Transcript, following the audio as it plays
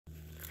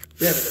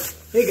There we go.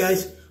 Hey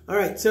guys. All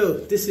right, so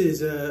this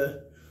is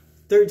a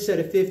third set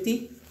of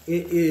 50.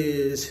 It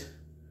is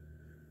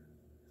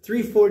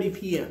 3:40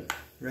 p.m.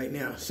 right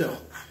now. So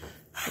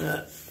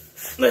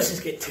let's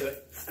just get to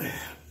it.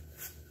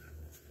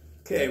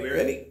 Okay, we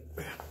ready?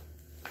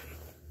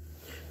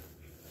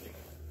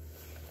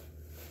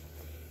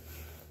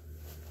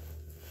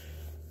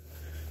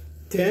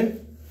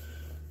 Ten.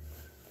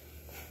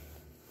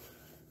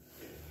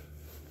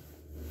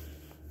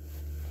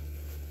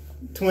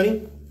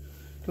 20,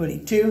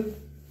 22,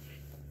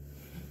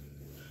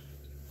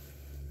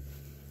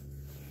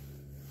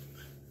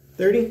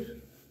 30,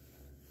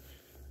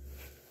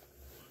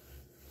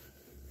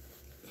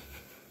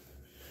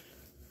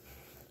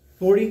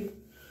 40,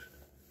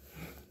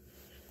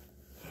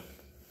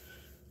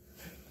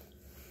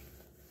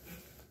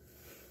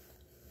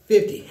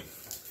 50.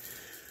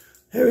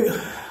 There we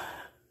go.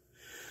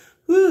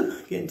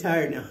 Whew, getting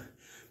tired now.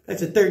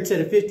 That's a third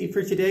set of 50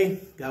 for today.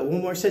 Got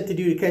one more set to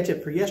do to catch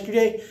up for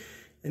yesterday.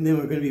 And then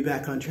we're going to be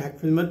back on track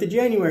for the month of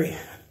January.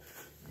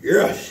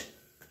 Yes!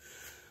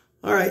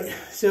 All right,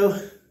 so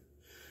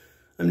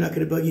I'm not going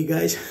to bug you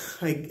guys.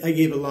 I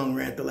gave a long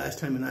rant the last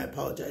time, and I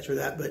apologize for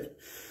that, but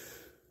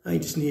I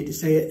just needed to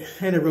say it.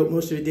 And I wrote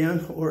most of it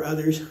down, or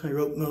others. I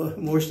wrote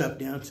more stuff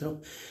down.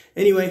 So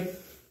anyway,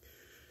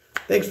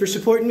 thanks for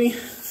supporting me.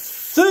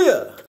 See ya!